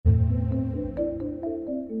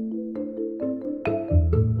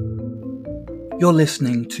You're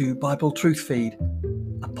listening to Bible Truth Feed,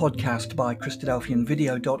 a podcast by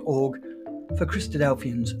Christadelphianvideo.org for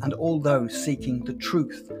Christadelphians and all those seeking the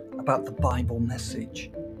truth about the Bible message.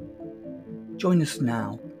 Join us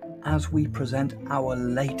now as we present our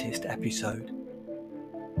latest episode.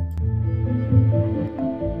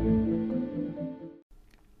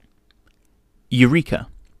 Eureka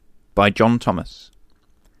by John Thomas,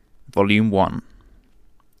 Volume 1.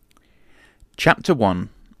 Chapter 1,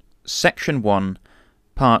 Section 1,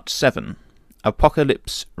 Part 7,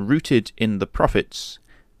 Apocalypse Rooted in the Prophets,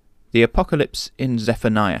 the Apocalypse in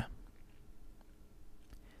Zephaniah.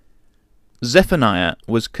 Zephaniah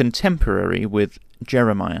was contemporary with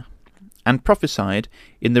Jeremiah, and prophesied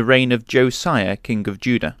in the reign of Josiah, king of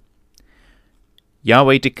Judah.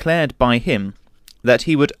 Yahweh declared by him that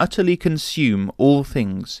he would utterly consume all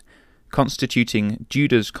things constituting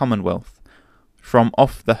Judah's commonwealth from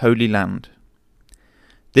off the Holy Land.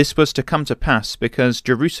 This was to come to pass because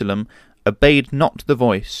Jerusalem obeyed not the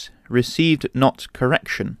voice, received not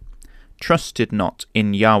correction, trusted not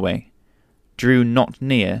in Yahweh, drew not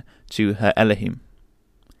near to her Elohim.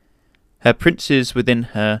 Her princes within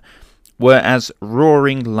her were as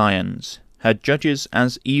roaring lions, her judges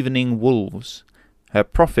as evening wolves, her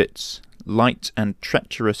prophets light and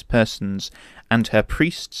treacherous persons, and her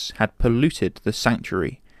priests had polluted the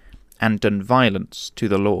sanctuary, and done violence to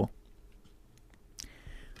the law.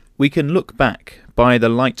 We can look back by the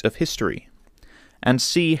light of history, and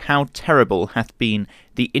see how terrible hath been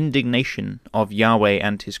the indignation of Yahweh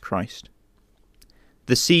and his Christ.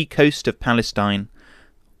 The sea coast of Palestine,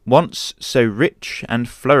 once so rich and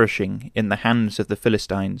flourishing in the hands of the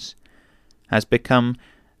Philistines, has become,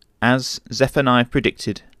 as Zephaniah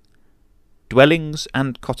predicted, dwellings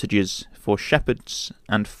and cottages for shepherds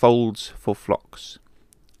and folds for flocks,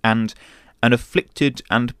 and an afflicted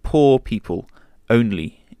and poor people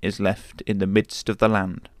only is left in the midst of the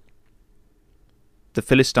land. The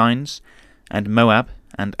Philistines, and Moab,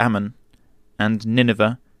 and Ammon, and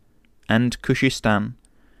Nineveh, and Cushistan,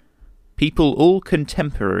 people all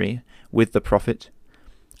contemporary with the prophet,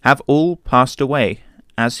 have all passed away,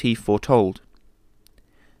 as he foretold,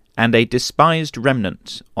 and a despised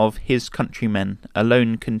remnant of his countrymen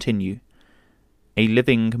alone continue, a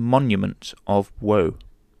living monument of woe.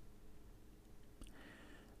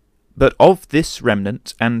 But of this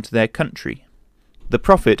remnant and their country, the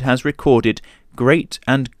prophet has recorded great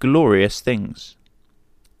and glorious things.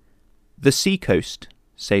 The sea coast,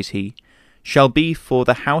 says he, shall be for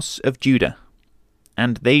the house of Judah,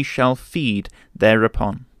 and they shall feed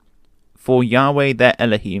thereupon. For Yahweh their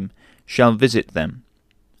Elohim shall visit them,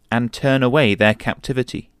 and turn away their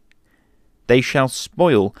captivity. They shall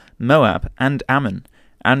spoil Moab and Ammon,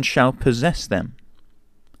 and shall possess them.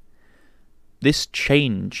 This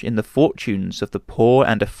change in the fortunes of the poor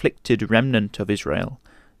and afflicted remnant of Israel,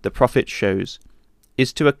 the prophet shows,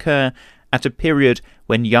 is to occur at a period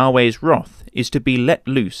when Yahweh's wrath is to be let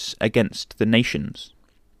loose against the nations.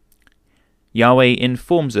 Yahweh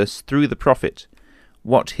informs us through the prophet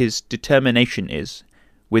what his determination is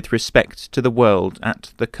with respect to the world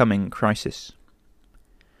at the coming crisis.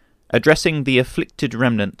 Addressing the afflicted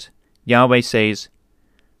remnant, Yahweh says,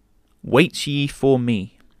 "Wait ye for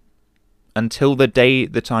me, until the day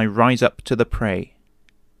that I rise up to the prey,"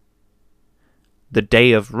 the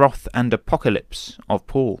day of wrath and apocalypse of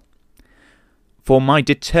Paul. "For my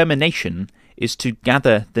determination is to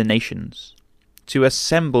gather the nations, to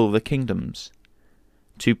assemble the kingdoms,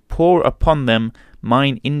 to pour upon them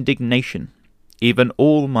mine indignation, even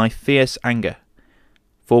all my fierce anger.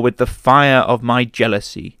 For with the fire of my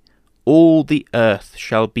jealousy all the earth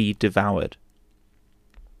shall be devoured."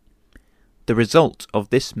 The result of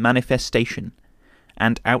this manifestation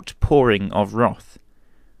and outpouring of wrath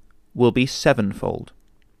will be sevenfold.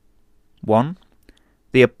 1.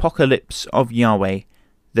 The apocalypse of Yahweh,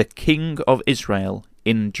 the King of Israel,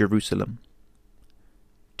 in Jerusalem.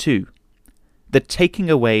 2. The taking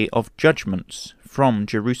away of judgments from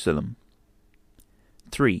Jerusalem.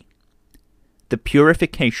 3. The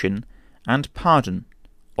purification and pardon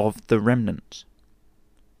of the remnant.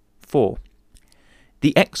 4.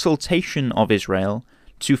 The exaltation of Israel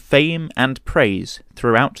to fame and praise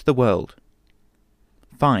throughout the world.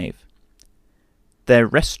 5. Their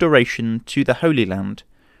restoration to the Holy Land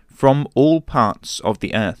from all parts of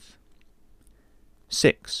the earth.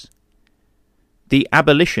 6. The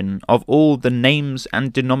abolition of all the names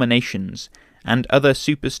and denominations and other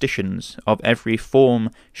superstitions of every form,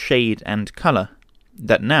 shade, and colour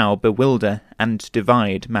that now bewilder and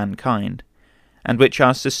divide mankind, and which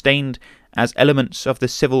are sustained as elements of the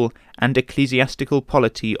civil and ecclesiastical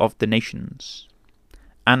polity of the nations.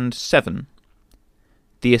 And 7.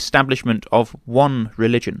 the establishment of one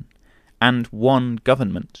religion and one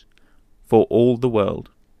government for all the world.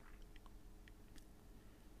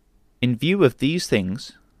 In view of these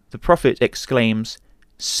things, the prophet exclaims,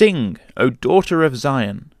 "Sing, O daughter of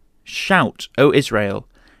Zion! Shout, O Israel!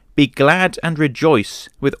 Be glad and rejoice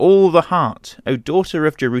with all the heart, O daughter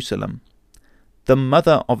of Jerusalem, the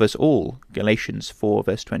mother of us all." Galatians 4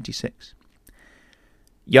 verse 26.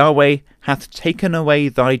 Yahweh hath taken away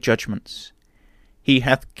thy judgments. He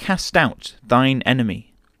hath cast out thine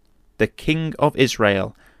enemy. The King of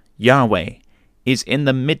Israel, Yahweh, is in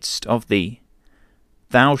the midst of thee.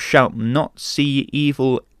 Thou shalt not see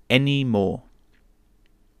evil any more.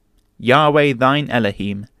 Yahweh thine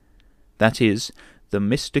Elohim, that is, the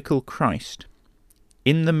mystical Christ,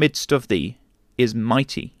 in the midst of thee, is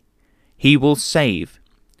mighty. He will save.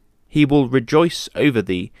 He will rejoice over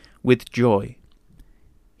thee with joy.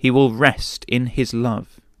 He will rest in his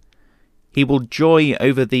love. He will joy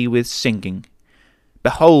over thee with singing.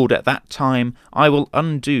 Behold, at that time I will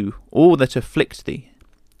undo all that afflict thee,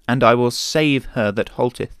 and I will save her that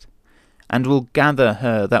halteth, and will gather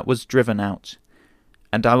her that was driven out,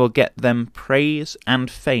 and I will get them praise and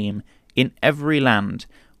fame in every land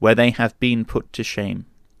where they have been put to shame.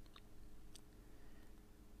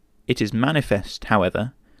 It is manifest,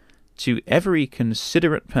 however, to every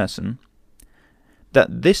considerate person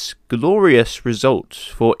that this glorious result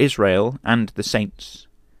for Israel and the saints,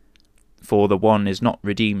 for the one is not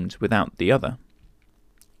redeemed without the other,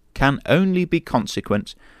 can only be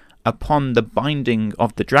consequent upon the binding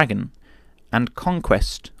of the dragon and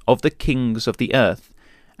conquest of the kings of the earth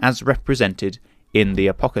as represented in the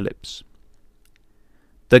Apocalypse.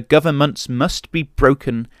 The governments must be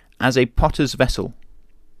broken as a potter's vessel,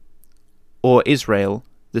 or Israel,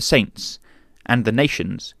 the saints, and the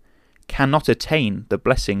nations cannot attain the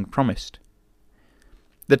blessing promised.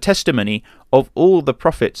 The testimony of all the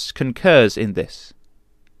prophets concurs in this,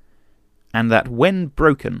 and that when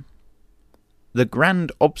broken, the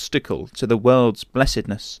grand obstacle to the world's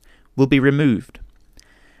blessedness will be removed,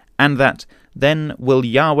 and that then will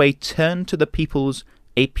Yahweh turn to the peoples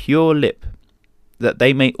a pure lip, that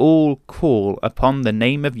they may all call upon the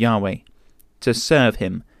name of Yahweh to serve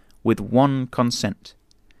him with one consent.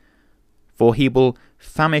 For he will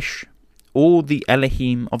famish all the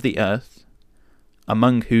Elohim of the earth,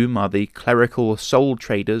 among whom are the clerical soul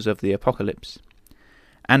traders of the Apocalypse,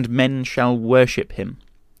 and men shall worship him,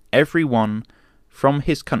 every one from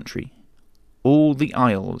his country, all the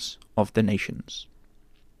isles of the nations.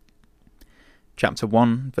 Chapter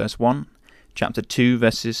 1, verse 1, chapter 2,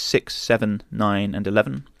 verses 6, 7, 9, and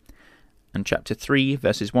 11, and chapter 3,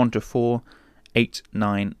 verses 1 to 4, 8,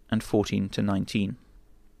 9, and 14 to 19.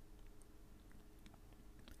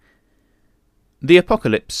 The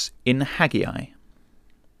Apocalypse in Haggai.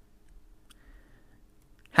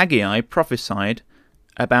 Haggai prophesied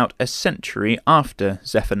about a century after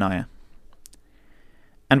Zephaniah,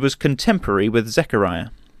 and was contemporary with Zechariah,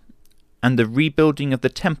 and the rebuilding of the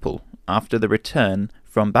temple after the return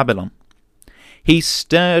from Babylon. He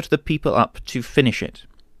stirred the people up to finish it.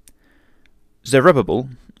 Zerubbabel,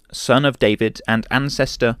 son of David and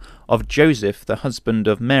ancestor of Joseph the husband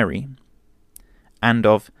of Mary, and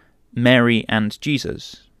of Mary and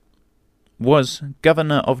Jesus, was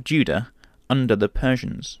governor of Judah under the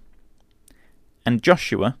Persians, and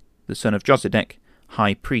Joshua, the son of Josedek,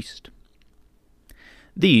 high priest.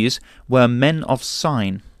 These were men of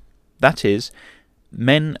sign, that is,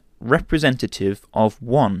 men representative of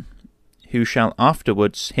one, who shall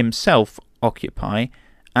afterwards himself occupy,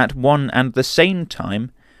 at one and the same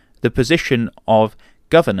time, the position of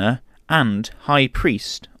governor and high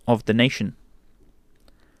priest of the nation.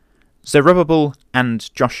 Zerubbabel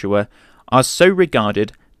and Joshua are so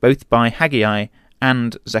regarded both by Haggai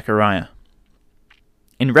and Zechariah.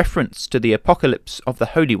 In reference to the apocalypse of the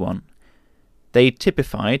Holy One, they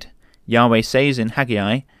typified, Yahweh says in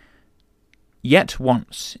Haggai, "Yet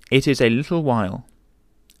once it is a little while,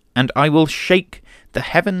 and I will shake the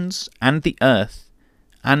heavens and the earth,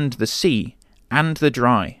 and the sea and the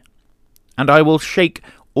dry, and I will shake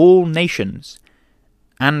all nations,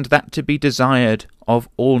 and that to be desired of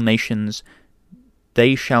all nations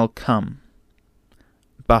they shall come."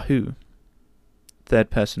 Bahu, third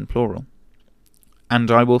person plural. "And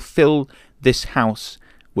I will fill this house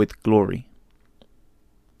with glory."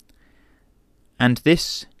 And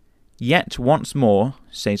this, yet once more,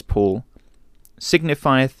 says Paul,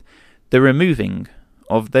 signifieth the removing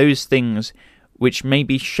of those things which may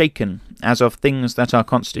be shaken as of things that are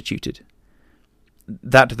constituted,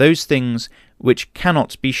 that those things which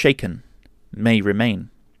cannot be shaken may remain.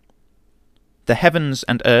 The heavens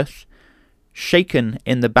and earth, shaken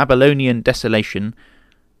in the Babylonian desolation,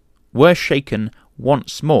 were shaken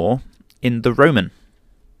once more in the Roman.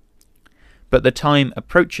 But the time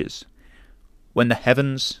approaches when the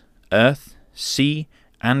heavens, earth, sea,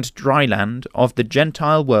 and dry land of the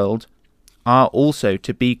Gentile world are also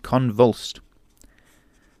to be convulsed.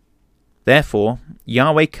 Therefore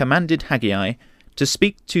Yahweh commanded Haggai to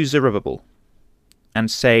speak to Zerubbabel,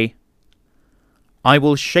 and say, I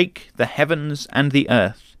will shake the heavens and the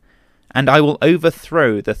earth, and I will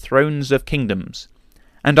overthrow the thrones of kingdoms,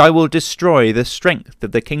 and I will destroy the strength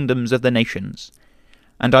of the kingdoms of the nations,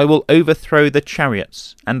 and I will overthrow the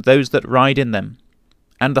chariots and those that ride in them,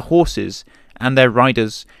 and the horses and their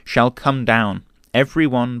riders shall come down, every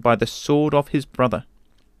one by the sword of his brother.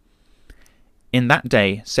 In that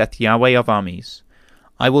day, saith Yahweh of armies,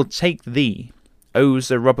 I will take thee, O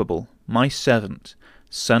Zerubbabel, my servant,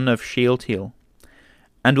 son of Shealtiel,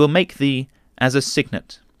 and will make thee as a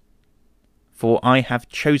signet. For I have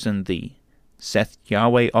chosen thee, saith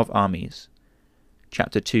Yahweh of armies.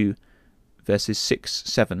 Chapter 2, verses 6,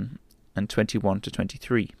 7, and 21 to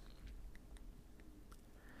 23.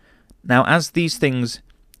 Now as these things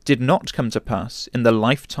did not come to pass in the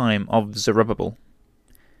lifetime of Zerubbabel,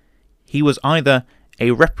 he was either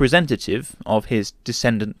a representative of his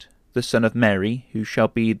descendant, the son of Mary, who shall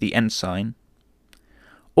be the ensign,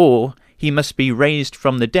 or he must be raised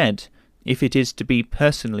from the dead if it is to be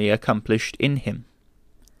personally accomplished in him.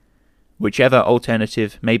 Whichever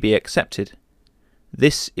alternative may be accepted,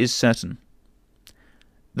 this is certain,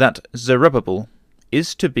 that Zerubbabel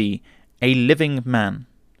is to be a living man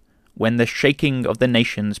when the shaking of the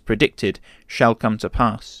nations predicted shall come to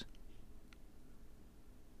pass.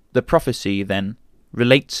 The prophecy, then,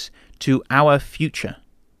 relates to our future,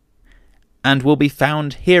 and will be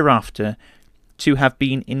found hereafter to have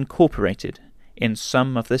been incorporated in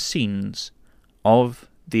some of the scenes of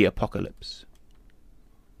the Apocalypse.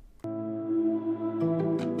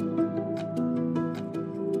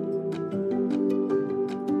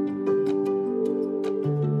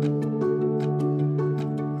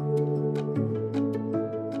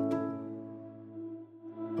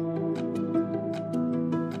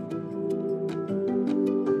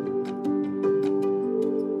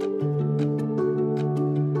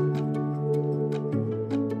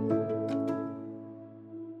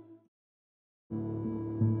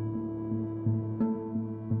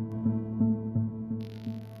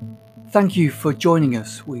 Thank you for joining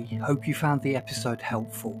us. We hope you found the episode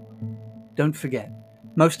helpful. Don't forget,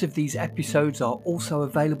 most of these episodes are also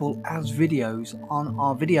available as videos on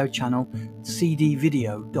our video channel,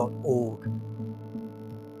 cdvideo.org.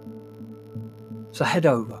 So head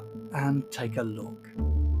over and take a look.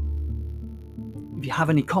 If you have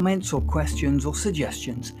any comments or questions or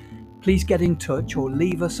suggestions, please get in touch or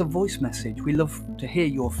leave us a voice message. We love to hear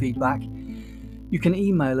your feedback. You can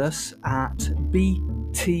email us at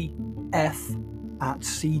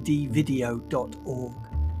btf@cdvideo.org.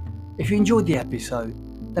 If you enjoyed the episode,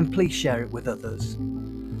 then please share it with others.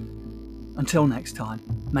 Until next time,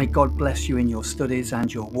 may God bless you in your studies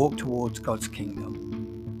and your walk towards God's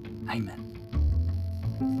kingdom. Amen.